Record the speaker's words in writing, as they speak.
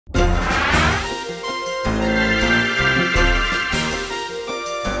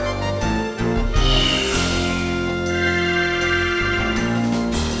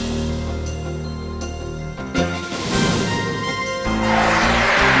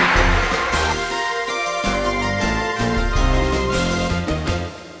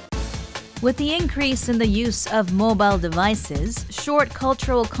With the increase in the use of mobile devices, short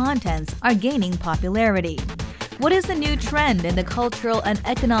cultural contents are gaining popularity. What is the new trend in the cultural and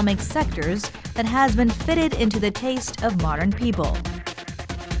economic sectors that has been fitted into the taste of modern people?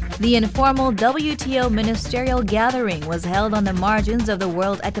 The Informal WTO Ministerial Gathering was held on the margins of the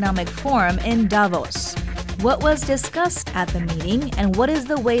World Economic Forum in Davos. What was discussed at the meeting, and what is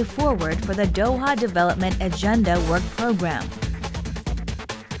the way forward for the Doha Development Agenda work program?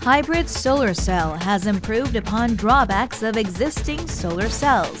 Hybrid solar cell has improved upon drawbacks of existing solar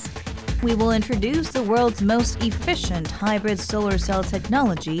cells. We will introduce the world's most efficient hybrid solar cell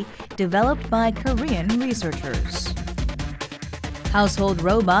technology developed by Korean researchers. Household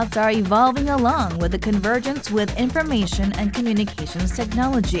robots are evolving along with the convergence with information and communications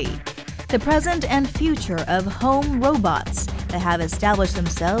technology. The present and future of home robots that have established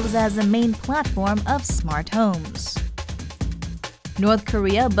themselves as the main platform of smart homes. North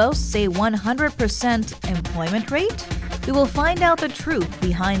Korea boasts a 100% employment rate? We will find out the truth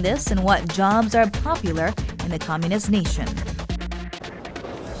behind this and what jobs are popular in the communist nation.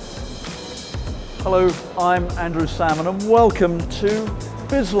 Hello, I'm Andrew Salmon and welcome to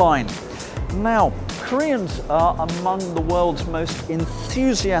Bizline. Now, Koreans are among the world's most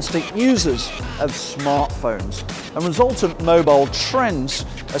enthusiastic users of smartphones, and resultant mobile trends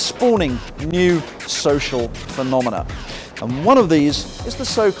are spawning new social phenomena. And one of these is the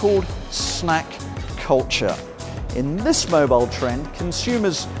so-called snack culture. In this mobile trend,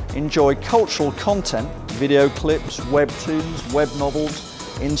 consumers enjoy cultural content, video clips, webtoons, web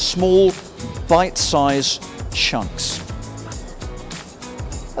novels, in small, bite-sized chunks.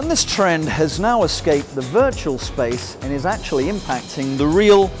 And this trend has now escaped the virtual space and is actually impacting the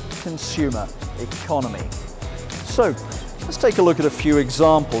real consumer economy. So, let's take a look at a few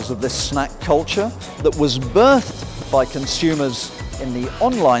examples of this snack culture that was birthed by consumers in the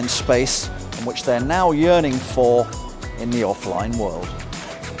online space and which they're now yearning for in the offline world.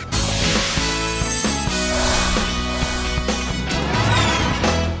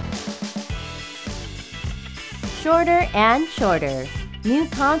 Shorter and shorter. New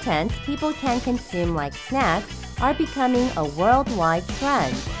contents people can consume like snacks are becoming a worldwide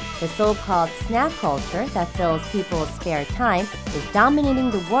trend. The so-called snack culture that fills people's spare time is dominating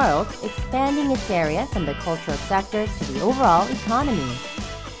the world, expanding its area from the cultural sector to the overall economy.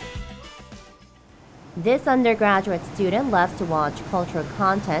 This undergraduate student loves to watch cultural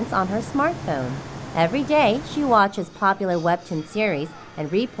contents on her smartphone. Every day, she watches popular webtoon series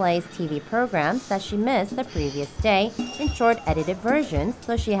and replays TV programs that she missed the previous day in short edited versions,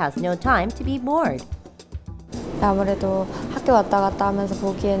 so she has no time to be bored. 아무래도 학교 왔다 갔다 하면서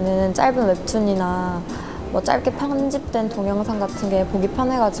보기에는 짧은 웹툰이나 뭐 짧게 편집된 동영상 같은 게 보기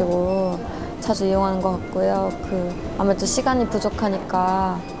편해가지고 자주 이용하는 것 같고요. 아무래도 시간이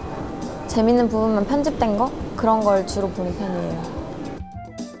부족하니까 재밌는 부분만 편집된 거? 그런 걸 주로 보는 편이에요.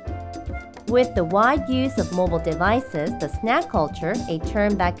 With the wide use of mobile devices, the snack culture, a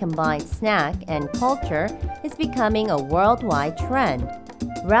term that combines snack and culture, is becoming a worldwide trend.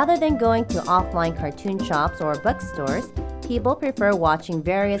 Rather than going to offline cartoon shops or bookstores, people prefer watching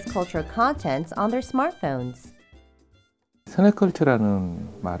various cultural contents on their smartphones. 스낵컬처라는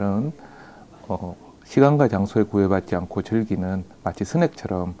말은 시간과 장소에 구애받지 않고 즐기는 마치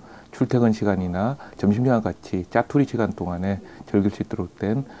스낵처럼 출퇴근 시간이나 점심시간 같이 짜투리 시간 동안에 즐길 수 있도록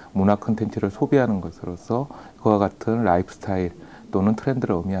된 문화 콘텐츠를 소비하는 것으로서 그와 같은 라이프 스타일 또는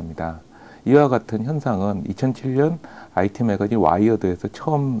트렌드를 의미합니다. 이와 같은 현상은 2007년 IT 매거진 와이어드에서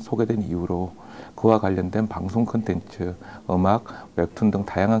처음 소개된 이후로 그와 관련된 방송 콘텐츠, 음악, 웹툰 등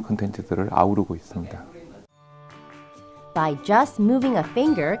다양한 콘텐츠들을 아우르고 있습니다. By just moving a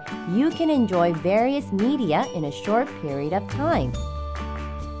finger, you can enjoy various media in a short period of time.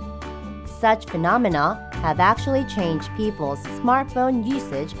 Such phenomena have actually changed people's smartphone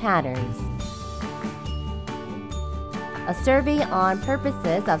usage patterns. A survey on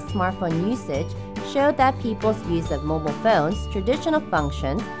purposes of smartphone usage showed that people's use of mobile phones' traditional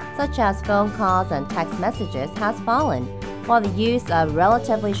functions, such as phone calls and text messages, has fallen, while the use of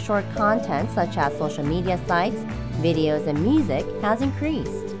relatively short content such as social media sites, videos, and music has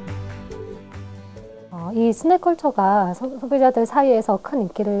increased. 이 스낵컬처가 소비자들 사이에서 큰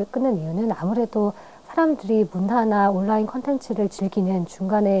인기를 끄는 이유는 아무래도 사람들이 문화나 온라인 콘텐츠를 즐기는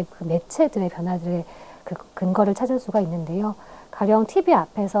중간에 그 매체들의 변화들의 그 근거를 찾을 수가 있는데요. 가령 TV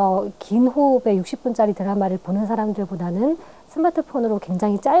앞에서 긴 호흡의 60분짜리 드라마를 보는 사람들보다는 스마트폰으로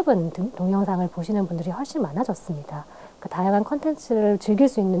굉장히 짧은 동영상을 보시는 분들이 훨씬 많아졌습니다. 그 다양한 콘텐츠를 즐길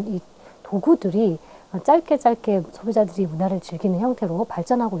수 있는 이 도구들이 짧게 소비자들이 문화를 즐기는 형태로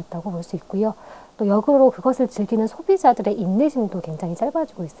발전하고 있다고 볼 수 있고요. 또 역으로 그것을 즐기는 소비자들의 인내심도 굉장히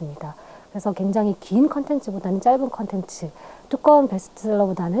짧아지고 있습니다. 그래서 굉장히 긴 컨텐츠보다는 짧은 컨텐츠, 두꺼운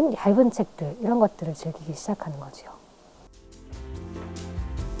베스트셀러보다는 얇은 책들, 이런 것들을 즐기기 시작하는 거죠.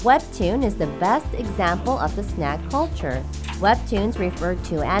 Webtoon is the best example of the snack culture. Webtoons refer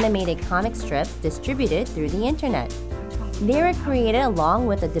to animated comic strips distributed through the internet. They were created along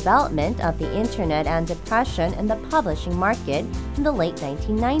with the development of the internet and depression in the publishing market in the late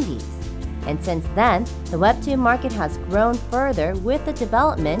 1990s. And since then, the Webtoon market has grown further with the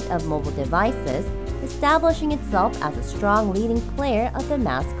development of mobile devices, establishing itself as a strong leading player of the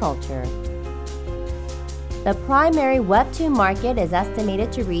mass culture. The primary Webtoon market is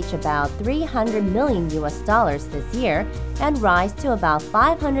estimated to reach about $300 million this year and rise to about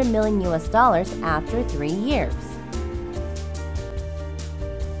 $500 million after 3 years.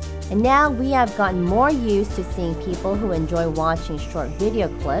 And now we have gotten more used to seeing people who enjoy watching short video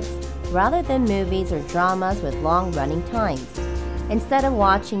clips rather than movies or dramas with long-running times. Instead of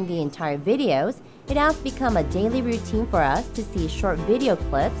watching the entire videos, it has become a daily routine for us to see short video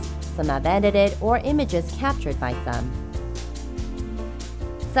clips, some have edited, or images captured by some.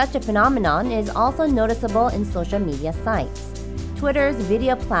 Such a phenomenon is also noticeable in social media sites. Twitter's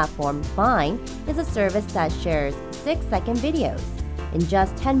video platform Vine is a service that shares 6-second videos. In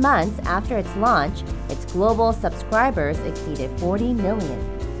just 10 months after its launch, its global subscribers exceeded 40 million.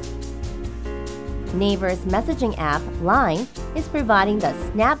 Naver's messaging app, Line, is providing the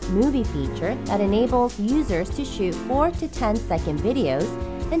Snap Movie feature that enables users to shoot 4 to 10-second videos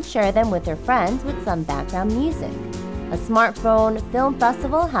and share them with their friends with some background music. A smartphone film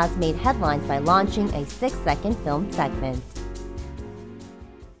festival has made headlines by launching a 6-second film segment.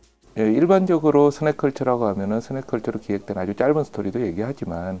 예, 일반적으로 스낵컬처라고 하면은 스낵컬처로 기획된 아주 짧은 스토리도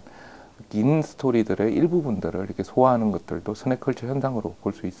얘기하지만 긴 스토리들의 일부분들을 이렇게 소화하는 것들도 스낵컬처 현상으로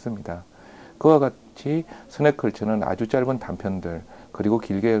볼 수 있습니다. 그와 같이 스낵컬처는 아주 짧은 단편들 그리고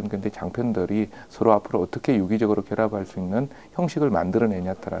길게 연결된 장편들이 서로 앞으로 어떻게 유기적으로 결합할 수 있는 형식을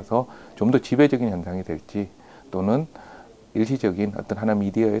만들어내냐에 따라서 좀 더 지배적인 현상이 될지 또는 일시적인 어떤 하나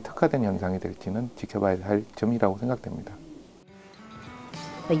미디어에 특화된 현상이 될지는 지켜봐야 할 점이라고 생각됩니다.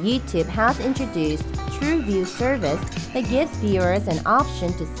 But YouTube has introduced TrueView service that gives viewers an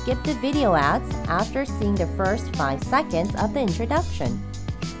option to skip the video ads after seeing the first 5 seconds of the introduction.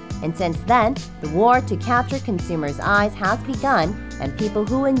 And since then, the war to capture consumers' eyes has begun and people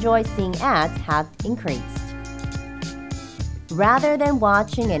who enjoy seeing ads have increased. Rather than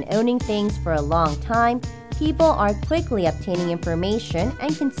watching and owning things for a long time, people are quickly obtaining information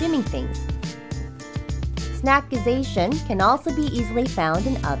and consuming things. Snackization can also be easily found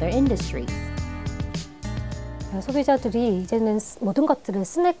in other industries. 소비자들이 이제는 모든 것들을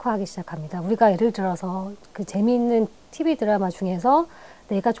스낵화하기 시작합니다. 우리가 예를 들어서 그 재미있는 TV 드라마 중에서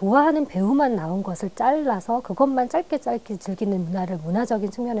내가 좋아하는 배우만 나온 것을 잘라서 그것만 짧게 즐기는 문화를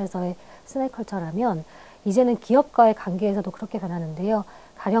문화적인 측면에서의 스낵컬처라면 이제는 기업과의 관계에서도 그렇게 변하는데요.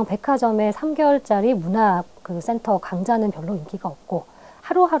 가령 백화점의 3개월짜리 문화 그 센터 강좌는 별로 인기가 없고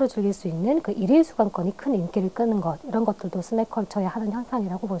하루하루 즐길 수 있는 그 일일 수강권이 큰 인기를 끄는 것, 이런 것들도 스낵컬처의 하는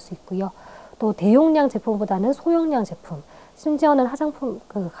현상이라고 볼 수 있고요. 또 대용량 제품보다는 소용량 제품, 심지어는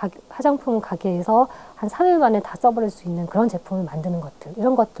화장품 가게에서 한 3일 만에 다 써버릴 수 있는 그런 제품을 만드는 것들,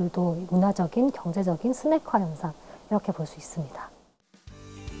 이런 것들도 문화적인, 경제적인 스낵화 현상, 이렇게 볼 수 있습니다.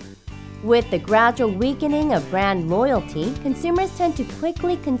 With the gradual weakening of brand loyalty, consumers tend to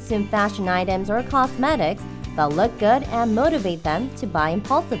quickly consume fashion items or cosmetics that look good and motivate them to buy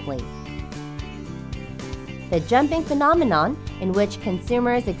impulsively. The jumping phenomenon, in which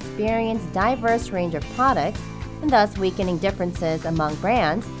consumers experience diverse range of products, and thus weakening differences among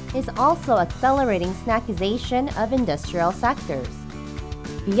brands, is also accelerating snackization of industrial sectors.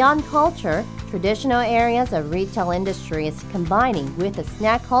 Beyond culture, traditional areas of retail industry is combining with the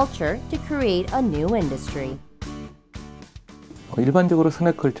snack culture to create a new industry. 일반적으로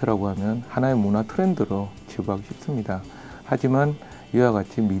스낵컬처라고 하면 하나의 문화 트렌드로 치부하기 쉽습니다. 하지만 이와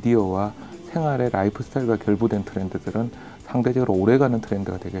같이 미디어와 생활의 라이프 스타일과 결부된 트렌드들은 상대적으로 오래가는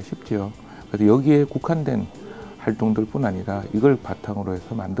트렌드가 되기가 쉽지요. 그래서 여기에 국한된 활동들 뿐 아니라 이걸 바탕으로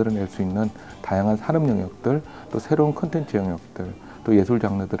해서 만들어낼 수 있는 다양한 산업 영역들, 또 새로운 콘텐츠 영역들, 또 예술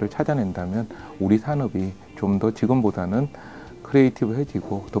장르들을 찾아낸다면 우리 산업이 좀 더 지금보다는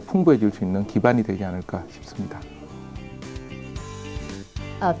크리에이티브해지고 더 풍부해질 수 있는 기반이 되지 않을까 싶습니다.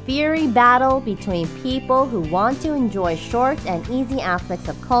 A fiery battle between people who want to enjoy short and easy aspects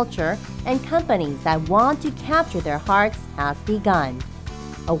of culture and companies that want to capture their hearts has begun.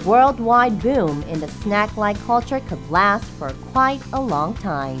 A worldwide boom in the snack-like culture could last for quite a long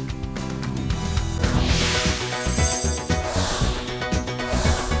time.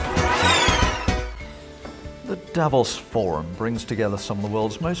 The Davos Forum brings together some of the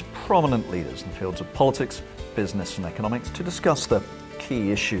world's most prominent leaders in the fields of politics, business and economics to discuss the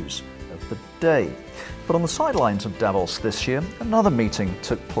key issues of the day. But on the sidelines of Davos this year, another meeting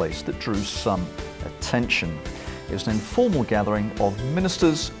took place that drew some attention. It was an informal gathering of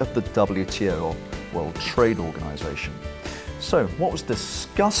ministers of the WTO, or World Trade Organization. So, what was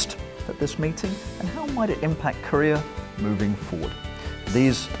discussed at this meeting and how might it impact Korea moving forward?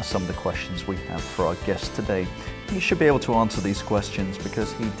 These are some of the questions we have for our guest today. He should be able to answer these questions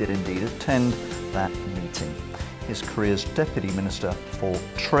because he did indeed attend that meeting. He's Korea's Deputy Minister for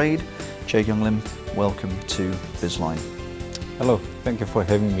Trade, Kyung-lim. Welcome to Bizline. Hello, thank you for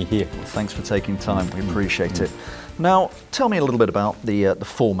having me here. Well, thanks for taking time, we appreciate it. Now, tell me a little bit about the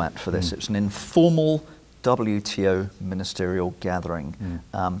format for this. It's an informal WTO Ministerial Gathering.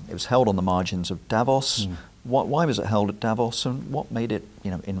 It was held on the margins of Davos. Why was it held at Davos and what made it,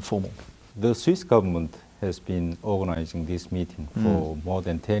 informal? The Swiss government has been organizing this meeting for more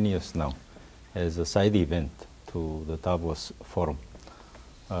than 10 years now as a side event to the Davos Forum.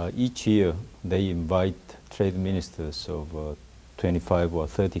 Each year they invite trade ministers of 25 or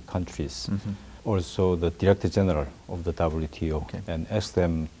 30 countries, also the Director General of the WTO, and ask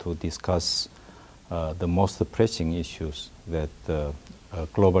them to discuss the most pressing issues that the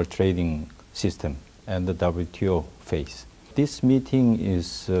global trading system and the WTO face. This meeting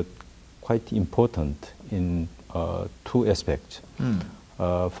is quite important in two aspects.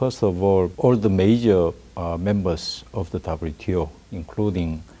 First of all the major members of the WTO,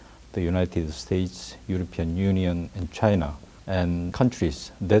 including the United States, European Union, and China, and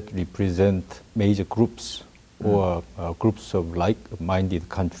countries that represent major groups or groups of like-minded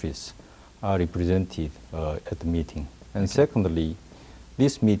countries are represented at the meeting. And secondly,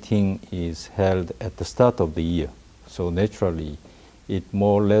 this meeting is held at the start of the year, so naturally it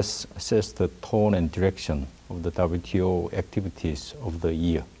more or less sets the tone and direction of the WTO activities of the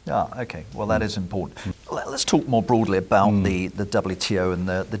year. Okay. Well, that is important. Let's talk more broadly about the WTO and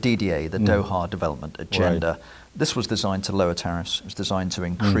the DDA, the Doha Development Agenda. Right. This was designed to lower tariffs. It was designed to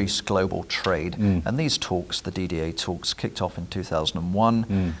increase global trade. And these talks, the DDA talks, kicked off in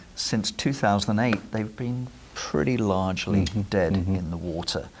 2001. Since 2008, they've been pretty largely dead in the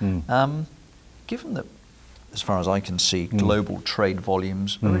water. Given that, as far as I can see, global trade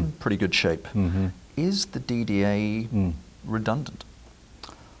volumes are in pretty good shape, is the DDA redundant?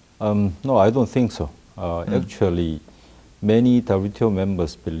 No, I don't think so. Actually, many WTO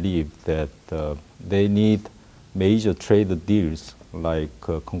members believe that they need major trade deals like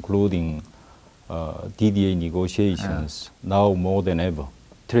concluding DDA negotiations now more than ever.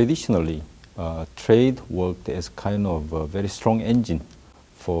 Traditionally, trade worked as kind of a very strong engine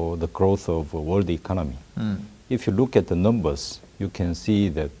for the growth of the world economy. If you look at the numbers, you can see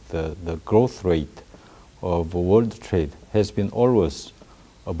that the growth rate of world trade has been always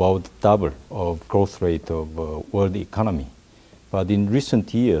about double of growth rate of world economy. But in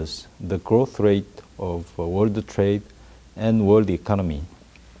recent years, the growth rate of world trade and world economy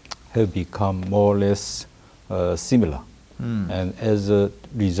have become more or less similar. And as a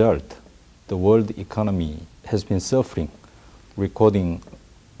result, the world economy has been suffering, recording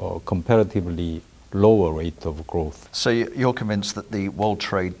comparatively lower rate of growth. So you're convinced that the world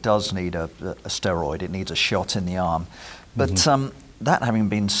trade does need a steroid, it needs a shot in the arm. But that having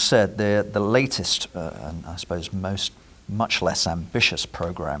been said, the latest, and I suppose much less ambitious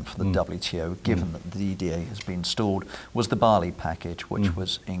program for the WTO, given that the DDA has been stalled, was the Bali package, which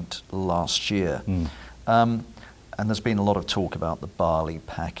was inked last year. And there's been a lot of talk about the Bali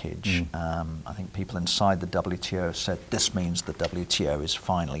package. I think people inside the WTO have said this means the WTO is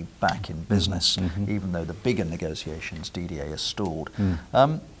finally back in business, even though the bigger negotiations, DDA, is stalled.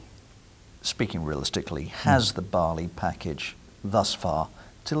 Speaking realistically, has the Bali package thus far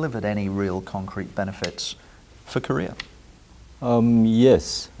delivered any real concrete benefits for Korea?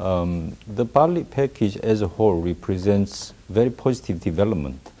 Yes. The Bali package as a whole represents very positive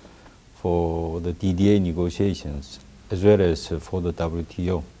development for the DDA negotiations as well as for the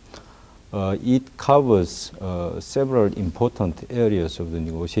WTO. It covers several important areas of the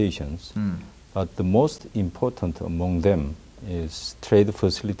negotiations, but the most important among them is trade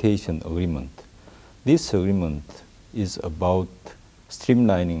facilitation agreement. This agreement is about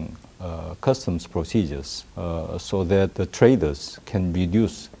streamlining customs procedures so that the traders can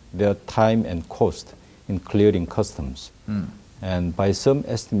reduce their time and cost in clearing customs. And by some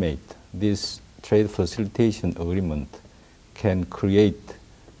estimate, this trade facilitation agreement can create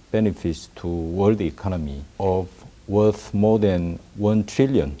benefits to world economy of worth more than $1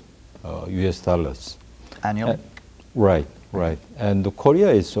 trillion US dollars. Annually? Right. And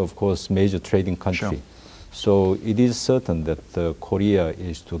Korea is, of course, major trading country. So it is certain that Korea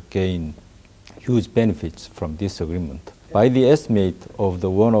is to gain huge benefits from this agreement. By the estimate of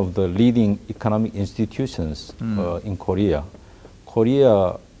one of the leading economic institutions in Korea,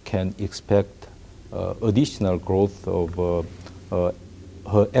 Korea can expect additional growth of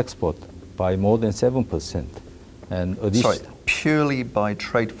her export by more than 7%. And sorry, purely by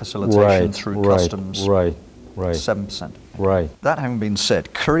trade facilitation through customs, 7%. Right. That having been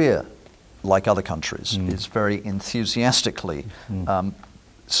said, Korea, like other countries, is very enthusiastically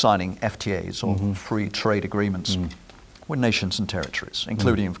signing FTAs or free trade agreements with nations and territories,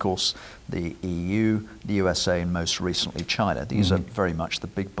 including, of course, the EU, the USA, and most recently China. These are very much the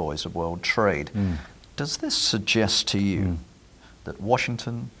big boys of world trade. Does this suggest to you that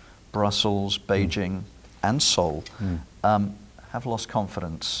Washington, Brussels, Beijing, and Seoul have lost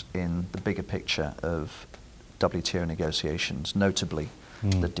confidence in the bigger picture of WTO negotiations, notably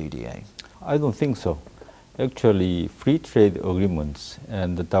the DDA? I don't think so. Actually, free trade agreements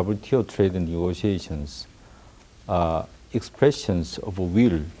and the WTO trade negotiations are expressions of a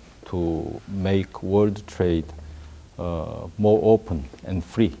will to make world trade more open and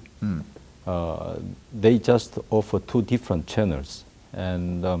free. They just offer two different channels,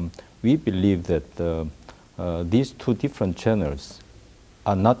 and we believe that these two different channels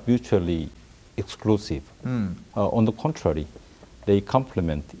are not mutually exclusive. On the contrary, they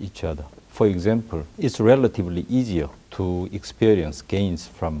complement each other. For example, it's relatively easier to experience gains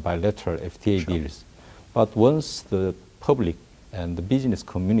from bilateral FTA deals. But once the public and the business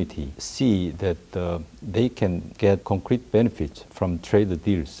community see that they can get concrete benefits from trade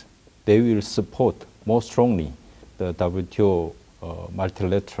deals, they will support more strongly the WTO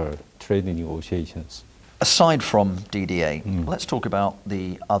multilateral trade negotiations. Aside from DDA, let's talk about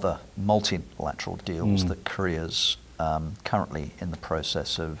the other multilateral deals that Korea's currently in the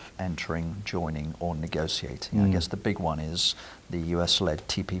process of entering, joining, or negotiating. I guess the big one is the US-led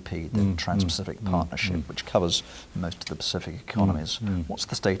TPP, the Trans-Pacific Partnership, which covers most of the Pacific economies. What's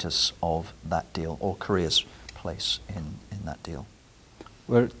the status of that deal, or Korea's place in that deal?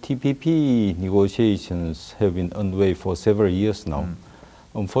 Well, TPP negotiations have been underway for several years now.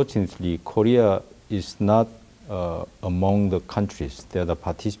 Unfortunately, Korea is not among the countries that are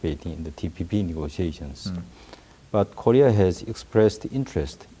participating in the TPP negotiations. But Korea has expressed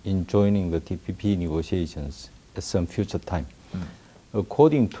interest in joining the TPP negotiations at some future time.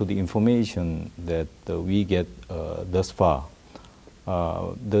 According to the information that we get thus far,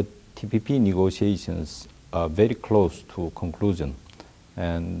 the TPP negotiations are very close to conclusion,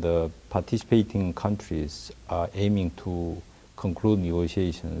 and participating countries are aiming to conclude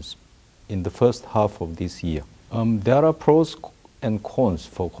negotiations in the first half of this year. There are pros and cons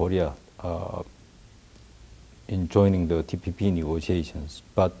for Korea in joining the TPP negotiations,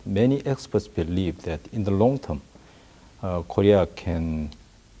 but many experts believe that in the long term, Korea can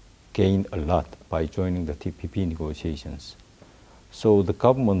gain a lot by joining the TPP negotiations. So the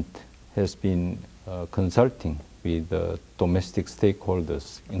government has been consulting with the domestic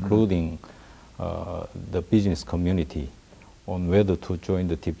stakeholders, including the business community, on whether to join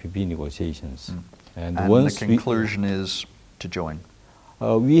the TPP negotiations. And once the conclusion is to join?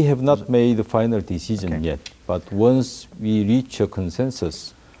 We have not made the final decision yet, but once we reach a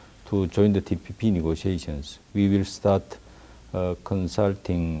consensus to join the TPP negotiations, we will start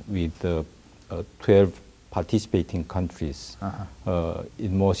consulting with 12 participating countries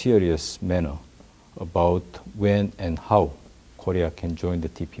in more serious manner about when and how Korea can join the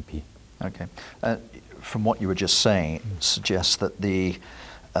TPP. Okay. From what you were just saying, it suggests that the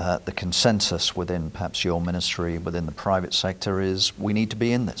consensus within perhaps your ministry, within the private sector, is we need to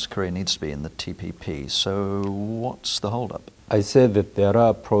be in this. Korea needs to be in the TPP. So what's the holdup? I said that there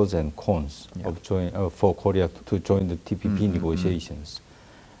are pros and cons of for Korea to join the TPP negotiations.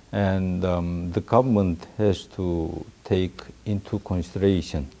 And the government has to take into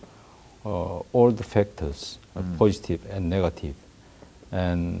consideration all the factors, positive and negative.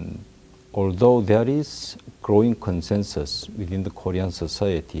 And although there is growing consensus within the Korean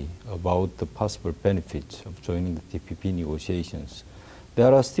society about the possible benefits of joining the TPP negotiations,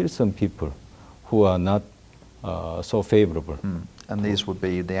 there are still some people who are not so favorable. And these would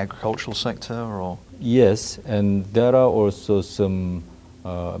be the agricultural sector, or? Yes, and there are also some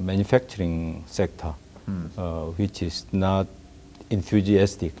manufacturing sector which is not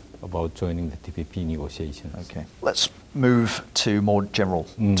enthusiastic about joining the TPP negotiations. Okay. Let's move to more general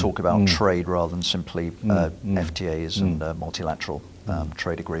talk about trade rather than simply FTAs and multilateral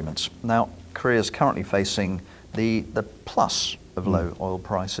trade agreements. Now, Korea is currently facing the plus of low oil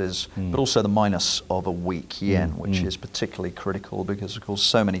prices, but also the minus of a weak yen, which is particularly critical because, of course,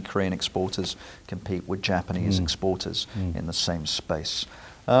 so many Korean exporters compete with Japanese exporters in the same space.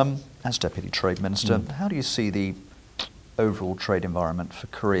 As Deputy Trade Minister, how do you see the overall trade environment for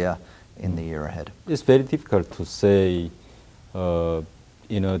Korea in the year ahead? It's very difficult to say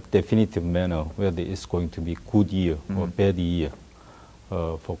in a definitive manner whether it's going to be good year or bad year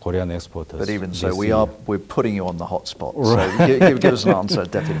for Korean exporters. But even so, we're putting you on the hot spot. Right. So give us an answer,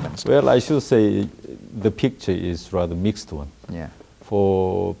 Deputy Minister. Well, I should say the picture is rather mixed one. Yeah.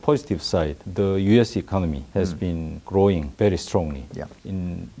 For positive side, the U.S. economy has been growing very strongly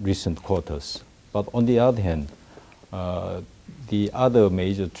in recent quarters. But on the other hand, the other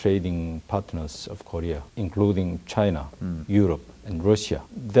major trading partners of Korea, including China, Europe, and Russia,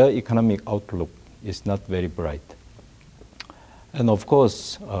 their economic outlook is not very bright. And of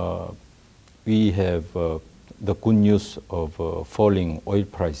course, we have the good news of falling oil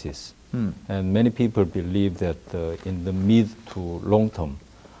prices. And many people believe that in the mid to long term,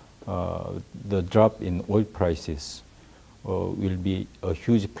 the drop in oil prices will be a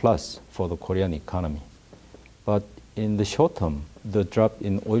huge plus for the Korean economy. But in the short term, the drop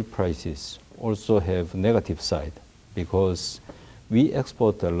in oil prices also have negative side because we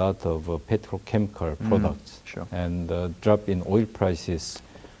export a lot of petrochemical products, and the drop in oil prices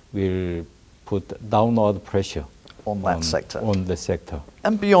will put downward pressure on that sector. On the sector.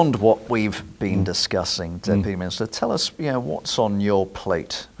 And beyond what we've been discussing, Deputy Minister, tell us, what's on your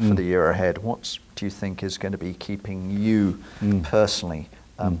plate for the year ahead? What do you think is going to be keeping you personally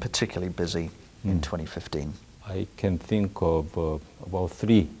particularly busy in 2015? I can think of about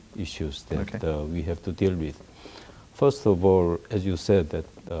 3 issues that we have to deal with. First of all, as you said, that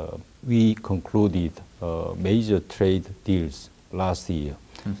we concluded major trade deals last year,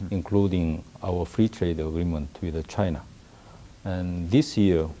 including our free trade agreement with China. And this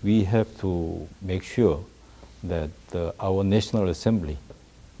year, we have to make sure that our National Assembly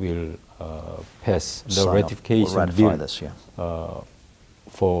will pass the ratification bill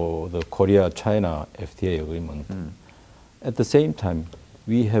for the Korea-China FTA agreement. At the same time,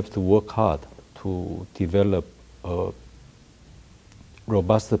 we have to work hard to develop a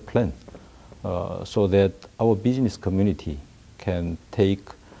robust plan so that our business community can take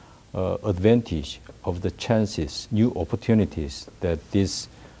advantage of the chances, new opportunities that this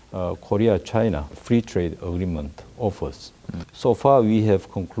Korea-China free trade agreement offers. So far, we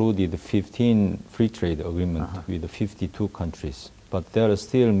have concluded 15 free trade agreements with 52 countries, but there are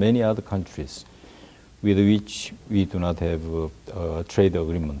still many other countries with which we do not have a trade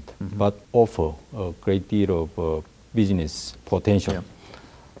agreement, but offer a great deal of business potential.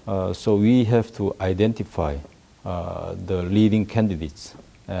 So we have to identify the leading candidates,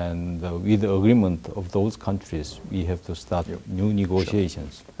 and with the agreement of those countries, we have to start new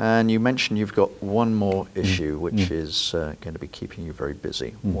negotiations. And you mentioned you've got one more issue which is going to be keeping you very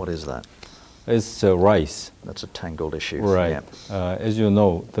busy. What is that? It's rice. That's a tangled issue. Right. As you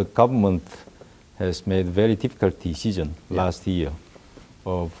know, the government has made a very difficult decision last year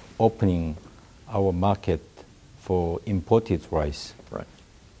of opening our market for imported rice. Right.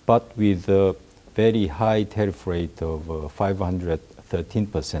 But with a very high tariff rate of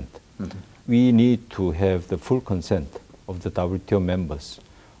 513%. We need to have the full consent of the WTO members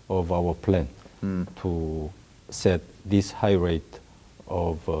of our plan to set this high rate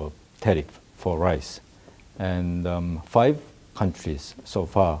of tariff for rice. And 5 countries so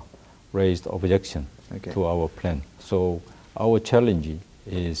far raised objection to our plan. So our challenge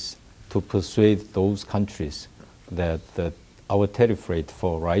is to persuade those countries that our tariff rate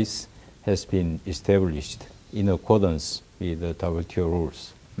for rice has been established in accordance with the WTO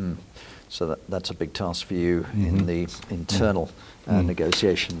rules. So that's a big task for you in the internal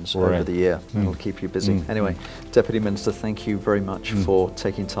negotiations over the year. It'll keep you busy. Anyway, Deputy Minister, thank you very much for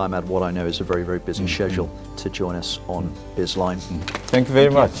taking time out of what I know is a very, very busy schedule to join us on Bizline. Thank you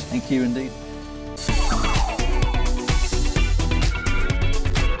very much. Thank you indeed.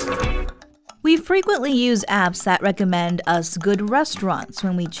 We frequently use apps that recommend us good restaurants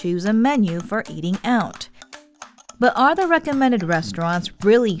when we choose a menu for eating out. But are the recommended restaurants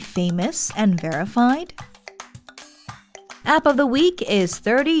really famous and verified? App of the Week is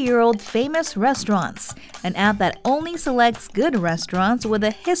 30-year-old Famous Restaurants, an app that only selects good restaurants with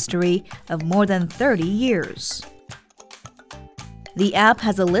a history of more than 30 years. The app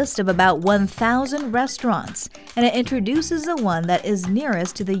has a list of about 1,000 restaurants, and it introduces the one that is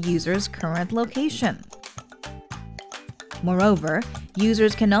nearest to the user's current location. Moreover,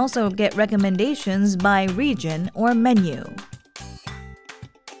 users can also get recommendations by region or menu.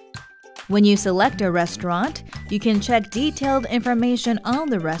 When you select a restaurant, you can check detailed information on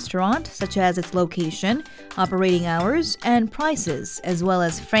the restaurant, such as its location, operating hours, and prices, as well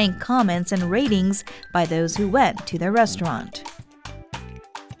as frank comments and ratings by those who went to the restaurant.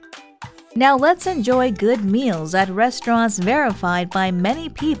 Now let's enjoy good meals at restaurants verified by many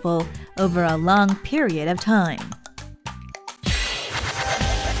people over a long period of time.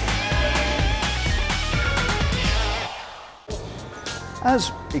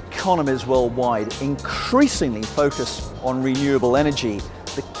 As economies worldwide increasingly focus on renewable energy,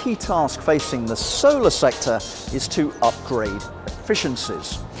 the key task facing the solar sector is to upgrade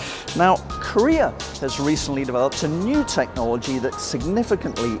efficiencies. Now, Korea has recently developed a new technology that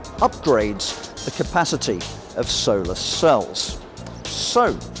significantly upgrades the capacity of solar cells.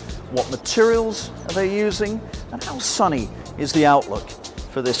 So, what materials are they using, and how sunny is the outlook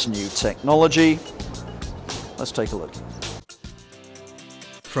for this new technology? Let's take a look.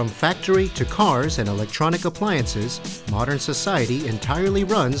 From factory to cars and electronic appliances, modern society entirely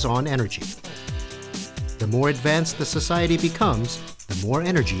runs on energy. The more advanced the society becomes, the more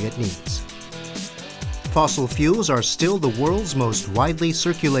energy it needs. Fossil fuels are still the world's most widely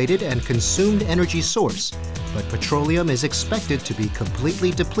circulated and consumed energy source, but petroleum is expected to be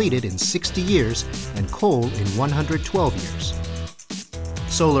completely depleted in 60 years and coal in 112 years.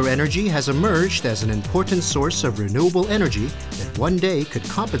 Solar energy has emerged as an important source of renewable energy that one day could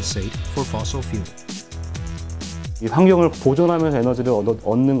compensate for fossil fuel. 이 환경을 보존하면서 에너지를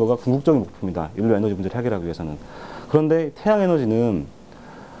얻는 거가 궁극적인 목표입니다. 인류 에너지 문제를 해결하기 위해서는. 그런데 태양 에너지는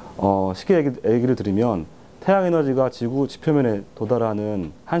쉽게 얘기를 드리면 태양 에너지가 지구 지표면에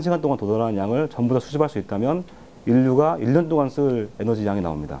도달하는 1시간 동안 도달하는 양을 전부 다 수집할 수 있다면 인류가 1년 동안 쓸 에너지 양이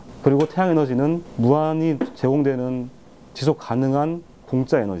나옵니다. 그리고 태양 에너지는 무한히 제공되는 지속 가능한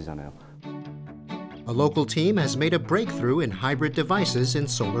공짜 에너지잖아요. A local team has made a breakthrough in hybrid devices in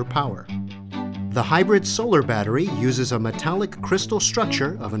solar power. The hybrid solar battery uses a metallic crystal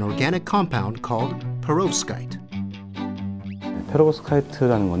structure of an organic compound called perovskite.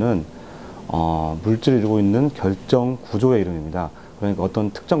 페로브스카이트라는 것은 물질을 이루고 있는 결정 구조의 이름입니다. 그러니까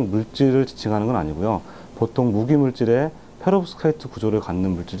어떤 특정 물질을 지칭하는 건 아니고요. 보통 무기 물질에 페로브스카이트 구조를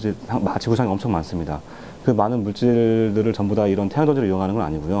갖는 물질이 지구상에 엄청 많습니다. 그 많은 물질들을 전부 다 이런 태양전지를 이용하는 건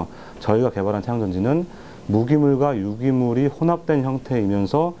아니고요. 저희가 개발한 태양전지는 무기물과 유기물이 혼합된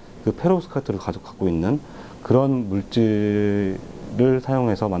형태이면서 그 페로브스카이트를 갖고 있는 그런 물질을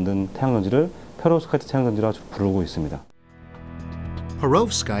사용해서 만든 태양전지를 페로브스카이트 태양전지라 부르고 있습니다.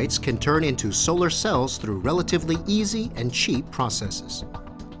 Perovskites can turn into solar cells through relatively easy and cheap processes.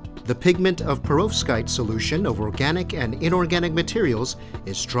 The pigment of perovskite solution of organic and inorganic materials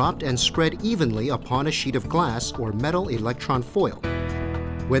is dropped and spread evenly upon a sheet of glass or metal electron foil.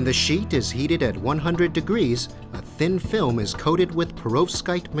 When the sheet is heated at 100 degrees, a thin film is coated with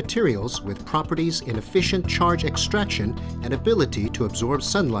perovskite materials with properties in efficient charge extraction and ability to absorb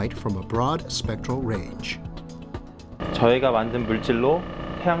sunlight from a broad spectral range. 저희가 만든 물질로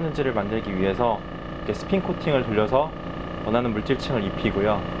태양전지를 만들기 위해서 이렇게 스핀 코팅을 돌려서 원하는 물질층을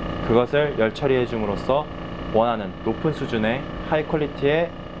입히고요. 그것을 열 처리해 줌으로써 원하는 높은 수준의 하이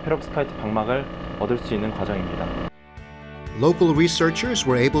퀄리티의 페롭스카이트 방막을 얻을 수 있는 과정입니다. Local researchers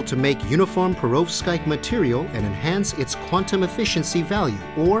were able to make uniform perovskite material and enhance its quantum efficiency value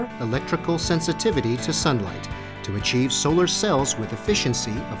or electrical sensitivity to sunlight to achieve solar cells with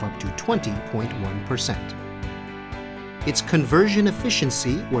efficiency of up to 20.1%. Its conversion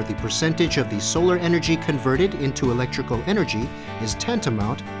efficiency, or the percentage of the solar energy converted into electrical energy, is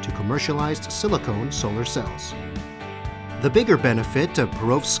tantamount to commercialized silicone solar cells. The bigger benefit of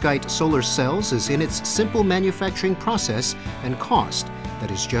perovskite solar cells is in its simple manufacturing process and cost that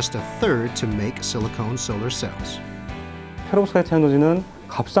is just a third to make silicone solar cells. 페로브스카이트 태양전지는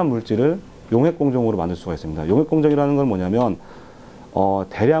값싼 물질을 용액 공정으로 만들 수가 있습니다. 용액 공정이라는 건 뭐냐면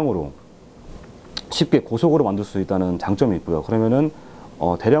대량으로 쉽게 고속으로 만들 수 있다는 장점이 있고요. 그러면은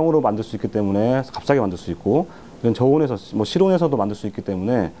대량으로 만들 수 있기 때문에 값싸게 만들 수 있고, 저온에서 실온에서도 만들 수 있기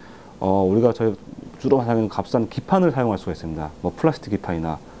때문에 우리가 저희 주로 사용하는 값싼 기판을 사용할 수가 있습니다. 플라스틱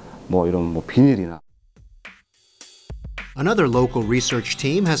기판이나 이런 비닐이나. Another local research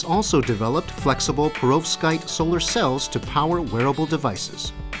team has also developed flexible perovskite solar cells to power wearable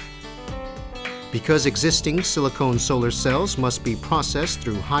devices. Because existing silicone solar cells must be processed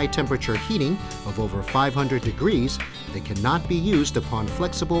through high temperature heating of over 500 degrees, they cannot be used upon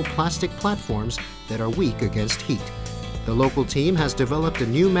flexible plastic platforms that are weak against heat. The local team has developed a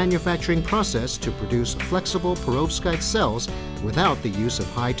new manufacturing process to produce flexible perovskite cells without the use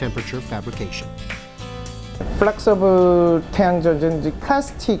of high temperature fabrication. 플렉서블 태양전지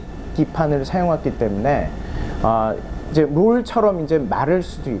플라스틱 기판을 사용했기 때문에 이제 롤처럼 이제 마를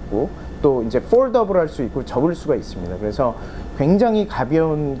수도 있고 또 이제 폴더블 할 수 있고 접을 수가 있습니다. 그래서 굉장히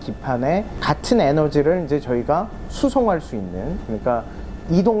가벼운 기판에 같은 에너지를 이제 저희가 수송할 수 있는, 그러니까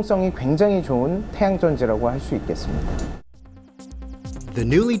이동성이 굉장히 좋은 태양전지라고 할 수 있겠습니다. The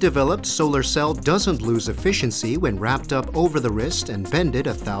newly developed solar cell doesn't lose efficiency when wrapped up over the wrist and bended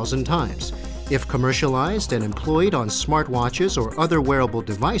 1,000 times. If commercialized and employed on smartwatches or other wearable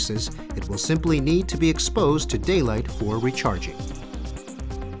devices, it will simply need to be exposed to daylight for recharging.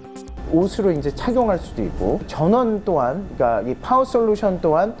 옷으로 이제 착용할 수도 있고, 전원 또한, 그러니까 이 파워 솔루션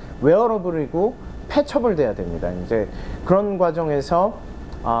또한 웨어러블이고 패처블 돼야 됩니다. 이제 그런 과정에서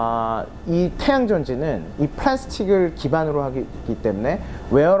이 태양전지는 이 플라스틱을 기반으로 하기 때문에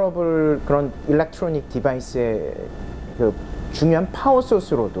웨어러블 그런 일렉트로닉 디바이스의 그 중요한 파워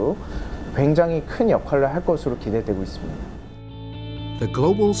소스로도 굉장히 큰 역할을 할 것으로 기대되고 있습니다. The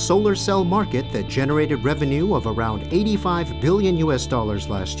global solar cell market that generated revenue of around $85 billion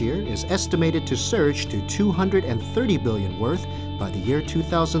last year is estimated to surge to $230 billion worth by the year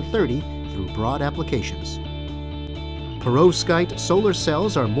 2030 through broad applications. Perovskite solar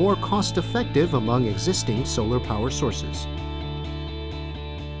cells are more cost-effective among existing solar power sources.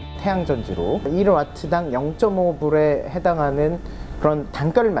 태양전지로 1W당 0.5불에 해당하는 그런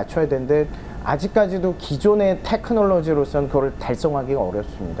단가를 맞춰야 되는데 아직까지도 기존의 테크놀로지로서는 그걸 달성하기가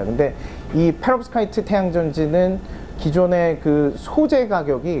어렵습니다. 근데 이 페롭스카이트 태양전지는 기존의 그 소재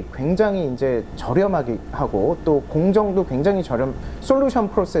가격이 굉장히 이제 저렴하게 하고 또 공정도 굉장히 솔루션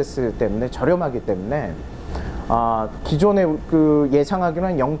프로세스 때문에 저렴하기 때문에 기존에 그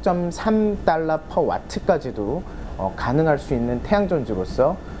예상하기로는 0.3달러 per 와트까지도 가능할 수 있는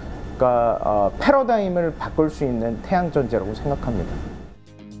태양전지로서 그러니까 패러다임을 바꿀 수 있는 태양전지라고 생각합니다.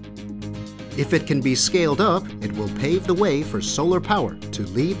 If it can be scaled up, it will pave the way for solar power to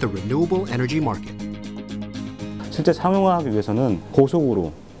lead the renewable energy market. 실제 상용화하기 위해서는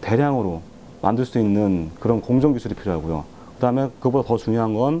고속으로 대량으로 만들 수 있는 그런 공정 기술이 필요하고요. 그다음에 그보다 더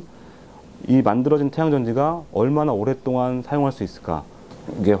중요한 건 이 만들어진 태양전지가 얼마나 오랫동안 사용할 수 있을까,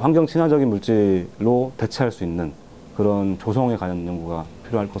 이게 환경 친화적인 물질로 대체할 수 있는 그런 조성에 관한 연구가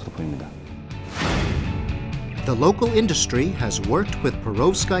필요할 것으로 보입니다. The local industry has worked with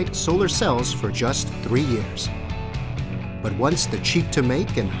perovskite solar cells for just 3 years. But once the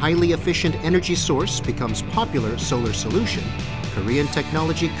cheap-to-make and highly efficient energy source becomes popular solar solution, Korean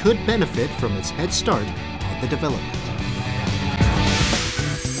technology could benefit from its head start on the development.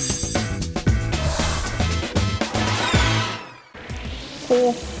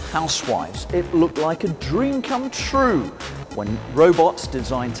 For housewives, it looked like a dream come true when robots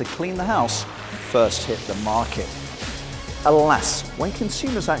designed to clean the house first hit the market. Alas, when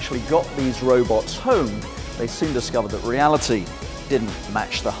consumers actually got these robots home, they soon discovered that reality didn't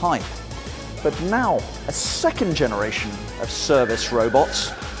match the hype. But now, a second generation of service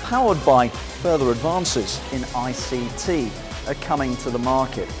robots, powered by further advances in ICT, are coming to the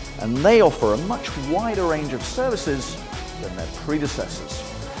market, and they offer a much wider range of services than their predecessors.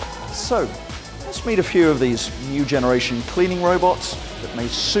 So, let's meet a few of these new generation cleaning robots that may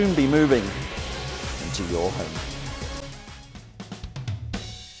soon be moving into your home.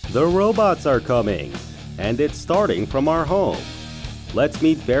 The robots are coming, and it's starting from our home. Let's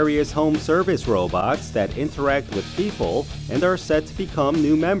meet various home service robots that interact with people and are set to become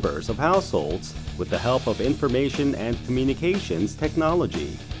new members of households with the help of information and communications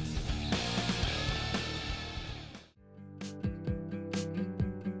technology.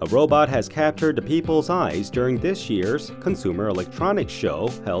 A robot has captured the people's eyes during this year's Consumer Electronics Show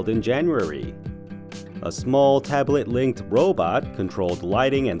held in January. A small tablet-linked robot controlled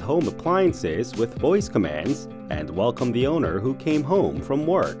lighting and home appliances with voice commands and welcomed the owner who came home from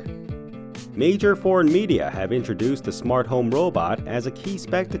work. Major foreign media have introduced the smart home robot as a key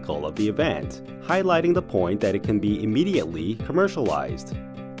spectacle of the event, highlighting the point that it can be immediately commercialized.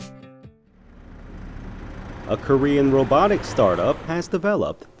 A Korean robotics startup has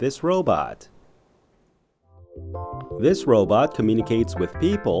developed this robot. This robot communicates with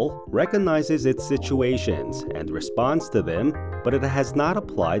people, recognizes its situations, and responds to them, but it has not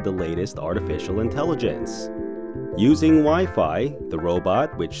applied the latest artificial intelligence. Using Wi-Fi, the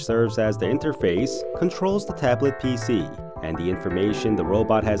robot, which serves as the interface, controls the tablet PC, and the information the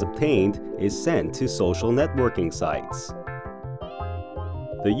robot has obtained is sent to social networking sites.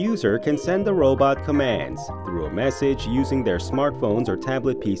 The user can send the robot commands through a message using their smartphones or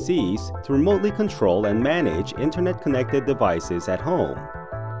tablet PCs to remotely control and manage internet-connected devices at home.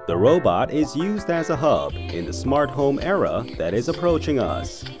 The robot is used as a hub in the smart home era that is approaching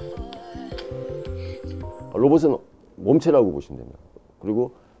us. 로봇은 몸체라고 보시면 됩니다.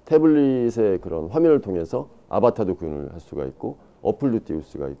 그리고 태블릿의 그런 화면을 통해서 아바타도 구현을 할 수가 있고 어플도 띄울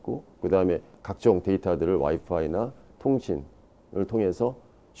수가 있고 그 다음에 각종 데이터들을 와이파이나 통신을 통해서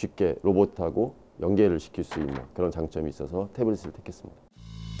쉽게 로봇하고 연계를 시킬 수 있는 그런 장점이 있어서 태블릿을 택했습니다.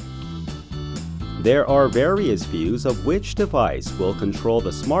 There are various views of which device will control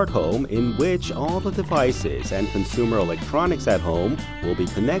the smart home in which all the devices and consumer electronics at home will be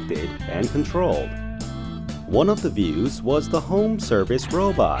connected and controlled. One of the views was the home service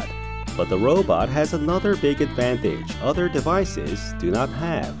robot, but the robot has another big advantage other devices do not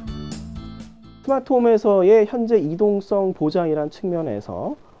have. 스마트홈에서의 현재 이동성 보장이라는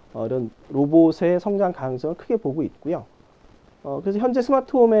측면에서 이런 로봇의 성장 가능성을 크게 보고 있고요. 그래서 현재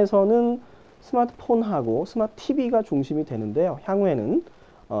스마트홈에서는 스마트폰하고 스마트 TV가 중심이 되는데요. 향후에는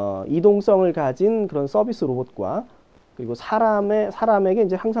이동성을 가진 그런 서비스 로봇과 그리고 사람에게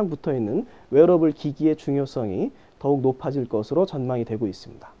이제 항상 붙어 있는 웨어러블 기기의 중요성이 더욱 높아질 것으로 전망이 되고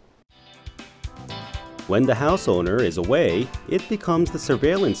있습니다. When the house owner is away, it becomes the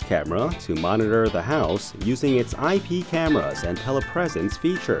surveillance camera to monitor the house using its IP cameras and telepresence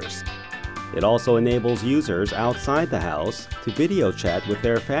features. It also enables users outside the house to video chat with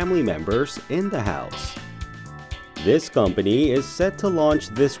their family members in the house. This company is set to launch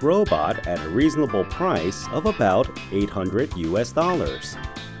this robot at a reasonable price of about $800 US.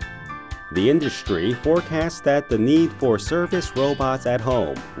 The industry forecasts that the need for service robots at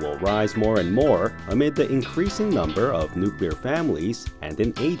home will rise more and more amid the increasing number of nuclear families and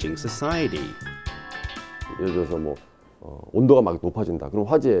an aging society. 예를 들어서 온도가 막 높아진다. 그럼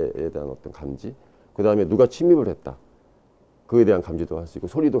화재에 대한 어떤 감지, 그 다음에 누가 침입을 했다. 그에 대한 감지도 할 수 있고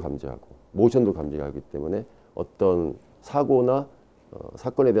소리도 감지하고 모션도 감지하기 때문에 어떤 사고나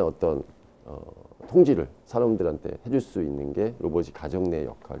사건에 대한 어떤 통지를 사람들한테 해줄 수 있는 게 로봇이 가정 내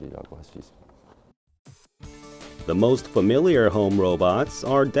역할이라고 할 수 있습니다. The most familiar home robots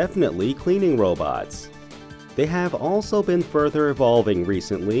are definitely cleaning robots. They have also been further evolving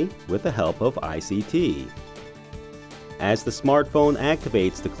recently with the help of ICT. As the smartphone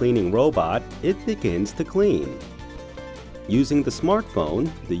activates the cleaning robot, it begins to clean. Using the smartphone,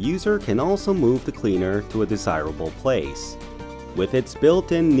 the user can also move the cleaner to a desirable place. With its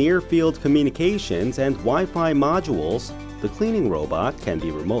built-in near-field communications and Wi-Fi modules, the cleaning robot can be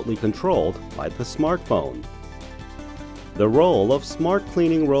remotely controlled by the smartphone. The role of smart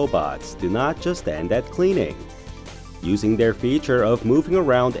cleaning robots do not just end at cleaning. Using their feature of moving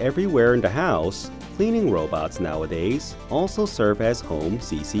around everywhere in the house, cleaning robots nowadays also serve as home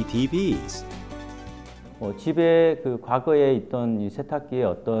CCTVs. 집에 과거에 있던 이 세탁기에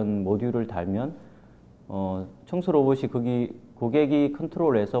어떤 모듈을 달면 청소 로봇이 고객이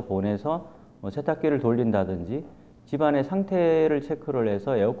컨트롤해서 보내서 세탁기를 돌린다든지 집안의 상태를 체크를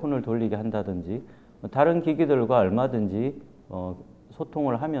해서 에어컨을 돌리게 한다든지 다른 기기들과 얼마든지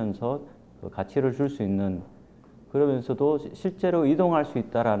소통을 하면서 가치를 줄 수 있는 그러면서도 실제로 이동할 수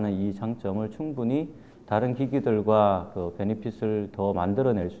있다라는 이 장점을 충분히 다른 기기들과 베네핏을 더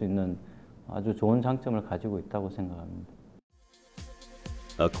만들어낼 수 있는 아주 좋은 장점을 가지고 있다고 생각합니다.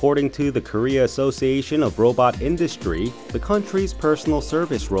 According to the Korea Association of Robot Industry, the country's personal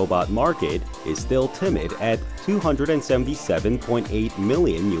service robot market is still timid at $277.8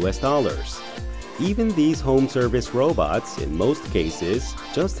 million US. Even these home service robots, in most cases,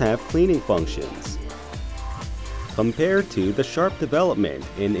 just have cleaning functions. Compared to the sharp development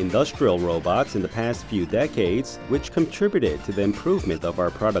in industrial robots in the past few decades, which contributed to the improvement of our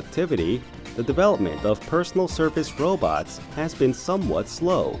productivity, the development of personal service robots has been somewhat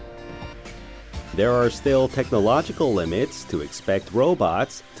slow. There are still technological limits to expect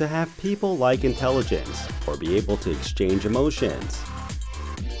robots to have people-like intelligence or be able to exchange emotions.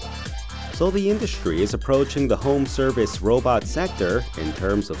 So the industry is approaching the home service robot sector in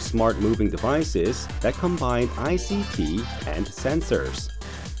terms of smart moving devices that combine ICT and sensors.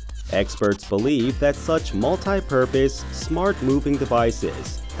 Experts believe that such multi-purpose smart moving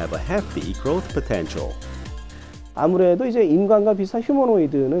devices have a hefty growth potential. 아무래도 이제 인간과 비슷한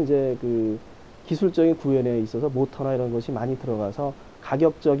휴머노이드는 이제 기술적인 구현에 있어서 모터나 이런 것이 많이 들어가서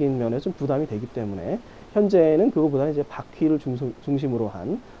가격적인 면에서 좀 부담이 되기 때문에 현재는 그거보다는 이제 바퀴를 중심으로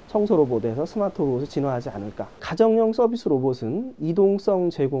한 청소 로봇에서 스마트 로봇을 진화하지 않을까. 가정용 서비스 로봇은 이동성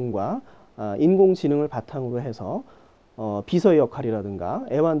제공과 인공지능을 바탕으로 해서 비서의 역할이라든가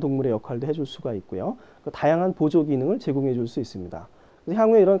애완동물의 역할도 해줄 수가 있고요. 다양한 보조 기능을 제공해 줄 수 있습니다.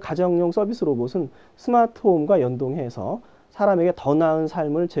 향후에 이런 가정용 서비스 로봇은 스마트홈과 연동해서 사람에게 더 나은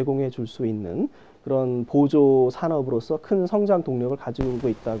삶을 제공해 줄 수 있는 그런 보조 산업으로서 큰 성장 동력을 가지고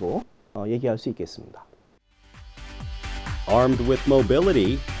있다고 얘기할 수 있겠습니다. Armed with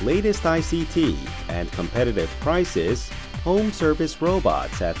mobility, latest ICT, and competitive prices, home service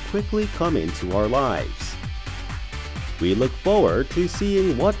robots have quickly come into our lives. We look forward to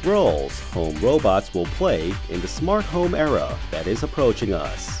seeing what roles home robots will play in the smart home era that is approaching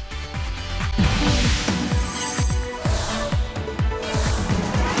us.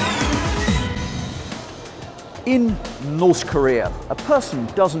 In North Korea, a person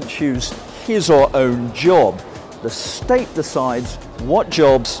doesn't choose his or own job. The state decides what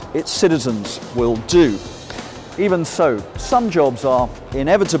jobs its citizens will do. Even so, some jobs are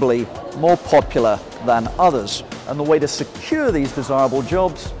inevitably more popular than others, and the way to secure these desirable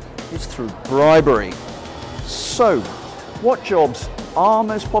jobs is through bribery. So, what jobs are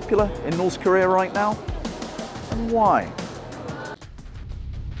most popular in North Korea right now, and why?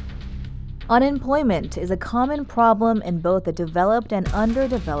 Unemployment is a common problem in both the developed and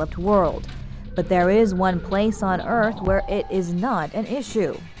underdeveloped world. But there is one place on Earth where it is not an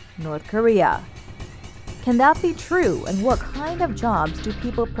issue: North Korea. Can that be true, and what kind of jobs do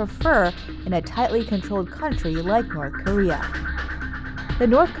people prefer in a tightly controlled country like North Korea? The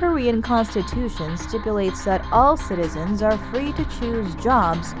North Korean constitution stipulates that all citizens are free to choose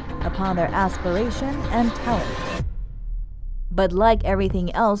jobs upon their aspiration and talent. But like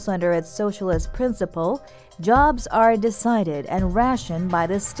everything else under its socialist principle, jobs are decided and rationed by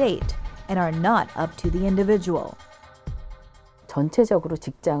the state and are not up to the individual. 전체적으로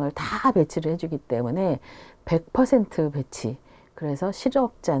직장을 다 배치를 해주기 때문에 100% 배치, 그래서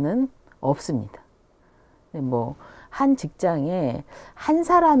실업자는 없습니다. 뭐 한 직장에 한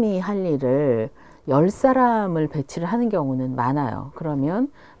사람이 할 일을 10사람을 배치를 하는 경우는 많아요. 그러면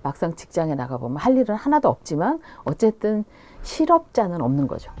막상 직장에 나가보면 할 일은 하나도 없지만 어쨌든 실업자는 없는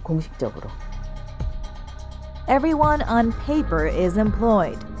거죠, 공식적으로. Everyone on paper is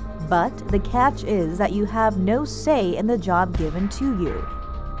employed, but the catch is that you have no say in the job given to you.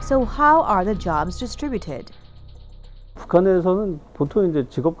 So how are the jobs distributed? 북한에서는 보통 이제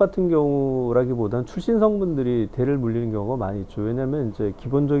직업 같은 경우라기보다는 출신 성분들이 대를 물리는 경우가 많이 있죠. 왜냐하면 이제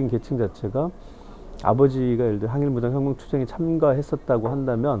기본적인 계층 자체가 아버지가 예를 들어 항일무장 혁명투쟁에 참가했었다고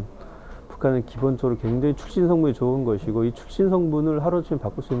한다면 북한은 기본적으로 굉장히 출신 성분이 좋은 것이고, 이 출신 성분을 하루아침에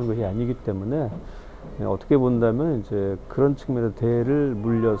바꿀 수 있는 것이 아니기 때문에 어떻게 본다면 이제 그런 측면에서 대를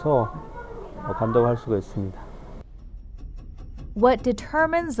물려서 간다고 할 수가 있습니다. What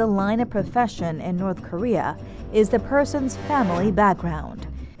determines the line of profession in North Korea is the person's family background.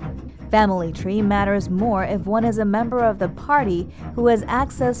 Family tree matters more if one is a member of the party who has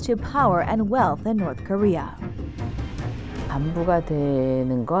access to power and wealth in North Korea. 간부가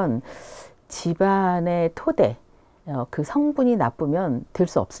되는 건 집안의 토대, 그 성분이 나쁘면 될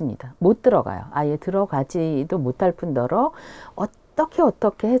수 없습니다. 못 들어가요. 아예 들어가지도 못할 뿐더러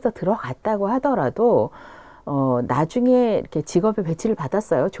어떻게 해서 들어갔다고 하더라도 나중에 이렇게 직업에 배치를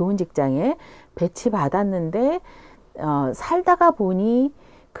받았어요. 좋은 직장에 배치받았는데 살다가 보니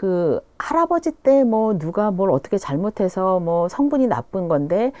그 할아버지 때 뭐 누가 뭘 어떻게 잘못해서 뭐 성분이 나쁜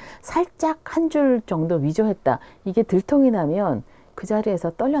건데 살짝 한 줄 정도 위조했다. 이게 들통이 나면 그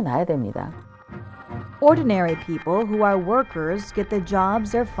자리에서 떨려나야 됩니다. Ordinary people who are workers get the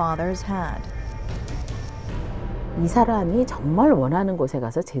jobs their fathers had. 이 사람이 정말 원하는 곳에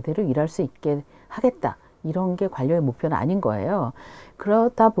가서 제대로 일할 수 있게 하겠다. 이런 게 관료의 목표는 아닌 거예요.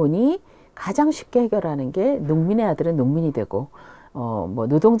 그러다 보니 가장 쉽게 해결하는 게 농민의 아들은 농민이 되고 뭐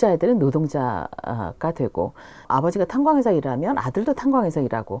노동자 애들은 노동자가 되고, 아버지가 탄광에서 일하면 아들도 탄광에서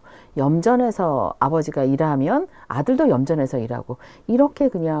일하고, 염전에서 아버지가 일하면 아들도 염전에서 일하고, 이렇게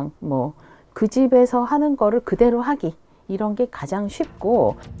그냥 뭐 그 집에서 하는 거를 그대로 하기, 이런 게 가장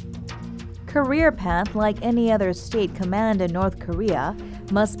쉽고. Career path, like any other state command in North Korea,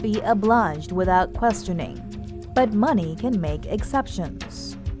 must be obliged without questioning. But money can make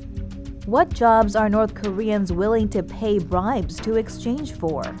exceptions. What jobs are North Koreans willing to pay bribes to exchange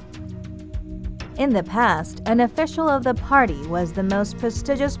for? In the past, an official of the party was the most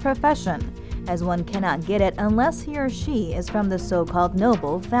prestigious profession, as one cannot get it unless he or she is from the so-called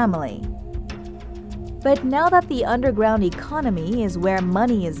noble family. But now that the underground economy is where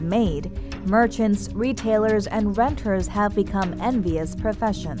money is made, merchants, retailers, and renters have become envious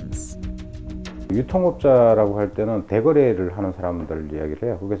professions. 유통업자라고 할 때는 대거래를 하는 사람들 이야기를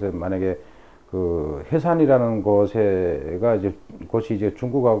해요. 그래서 만약에 그 해산이라는 곳이 이제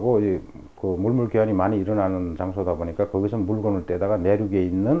중국하고 그 물물 교환이 많이 일어나는 장소다 보니까 거기서 물건을 떼다가 내륙에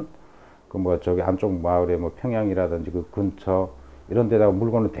있는 그 뭐 저기 안쪽 마을에 뭐 평양이라든지 그 근처 이런 데다가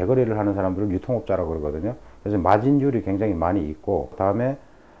물건을 대거래를 하는 사람들을 유통업자라고 그러거든요. 그래서 마진율이 굉장히 많이 있고, 그다음에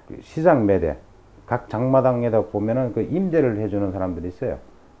시장 매대, 각 장마당에다 보면은 그 임대를 해주는 사람들이 있어요.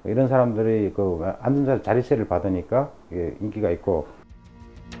 이런 사람들이 그 앉은 자리세를 받으니까 인기가 있고.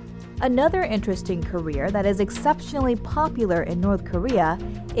 Another interesting career that is exceptionally popular in North Korea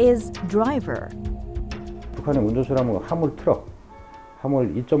is driver. 북한의 운전수라면 화물 트럭,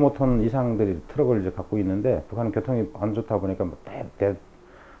 화물 2.5톤 이상들이 트럭을 이제 갖고 있는데 북한은 교통이 안 좋다 보니까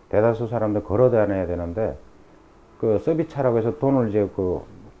대다수 사람들 걸어 다녀야 되는데 그 서비스차라고 해서 돈을 이제 그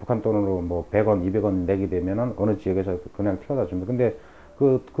북한 돈으로 뭐 100원, 200원 내게 되면은 어느 지역에서 그냥 태워다 줍니다. 근데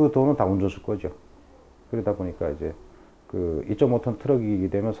그 돈은 다 운전수 거죠. 그러다 보니까 이제 그 2.5톤 트럭이게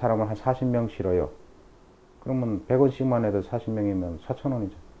되면 사람을 한 40명 실어요. 그러면 100원씩만 해도 40명이면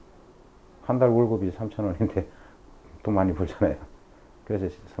 4,000원이죠. 한 달 월급이 3,000원인데 돈 많이 벌잖아요. 그래서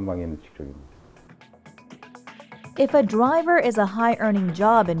선방에 있는 직종입니다. If a driver is a high-earning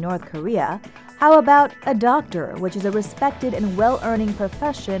job in North Korea, how about a doctor, which is a respected and well-earning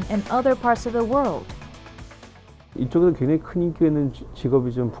profession in other parts of the world? 이쪽에서 굉장히 큰 인기가 있는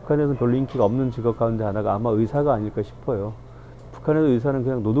직업이지만 북한에서는 별로 인기가 없는 직업 가운데 하나가 아마 의사가 아닐까 싶어요. 북한에서 의사는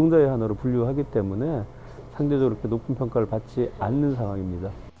그냥 노동자의 하나로 분류하기 때문에 상대적으로 그렇게 높은 평가를 받지 않는 상황입니다.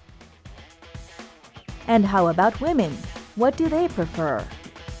 And how about women? What do they prefer?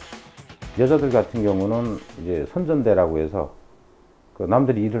 여자들 같은 경우는 이제 선전대라고 해서 그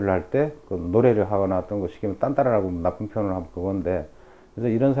남들이 일을 할 때 그 노래를 하거나 어떤 거 시키면 딴따라라고 나쁜 표현을 하면 그건데 그래서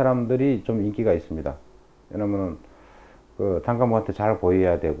이런 사람들이 좀 인기가 있습니다. 왜냐면은 그 단간부한테 잘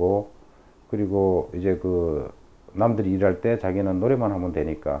보여야 되고 그리고 이제 그 남들이 일할 때 자기는 노래만 하면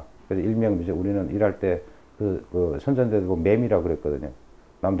되니까 그래서 일명 이제 우리는 일할 때 그 선전대도 매미라고 그랬거든요.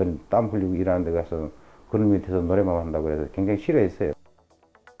 남들은 땀 흘리고 일하는 데 가서 그런 밑에서 노래만 한다고 그래서 굉장히 싫어했어요.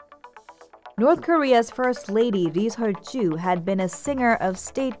 North Korea's First Lady Ri Sol-ju had been a singer of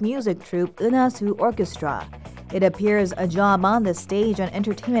state music troupe Eunhasu Orchestra. It appears a job on the stage and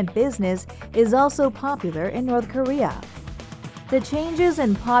entertainment business is also popular in North Korea. The changes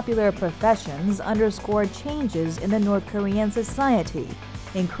in popular professions underscore changes in the North Korean society,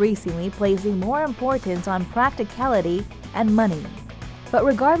 increasingly placing more importance on practicality and money. But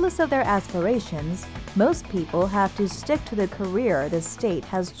regardless of their aspirations, most people have to stick to the career the state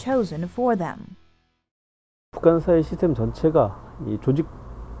has chosen for them. 북한 사회 시스템 전체가 이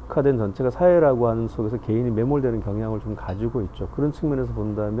조직화된 전체가 사회라고 하는 속에서 개인이 매몰되는 경향을 좀 가지고 있죠. 그런 측면에서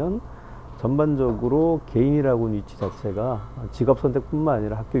본다면 전반적으로 개인이라고 하는 위치 자체가 직업 선택뿐만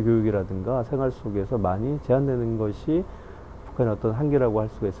아니라 학교 교육이라든가 생활 속에서 많이 제한되는 것이 북한의 어떤 한계라고 할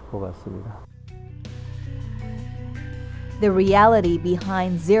수가 있을 것 같습니다. The reality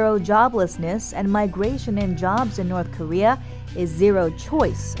behind zero joblessness and migration in jobs in North Korea is zero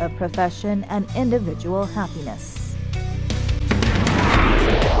choice of profession and individual happiness.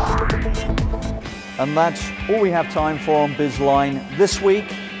 And that's all we have time for on Bizline this week.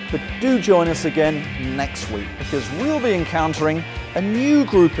 But do join us again next week because we'll be encountering a new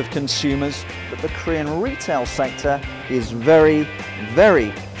group of consumers that the Korean retail sector is very,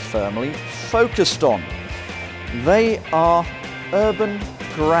 very firmly focused on. They are urban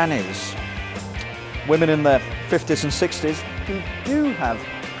grannies, women in their 50s and 60s who do have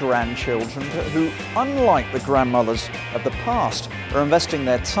grandchildren who, unlike the grandmothers of the past, are investing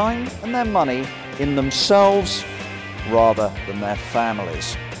their time and their money in themselves rather than their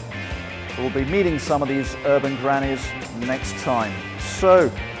families. We'll be meeting some of these urban grannies next time.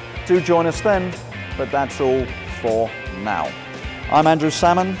 So do join us then, but that's all for now. I'm Andrew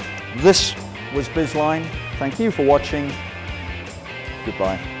Salmon. This was Bizline. Thank you for watching.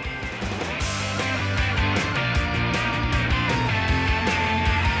 Goodbye.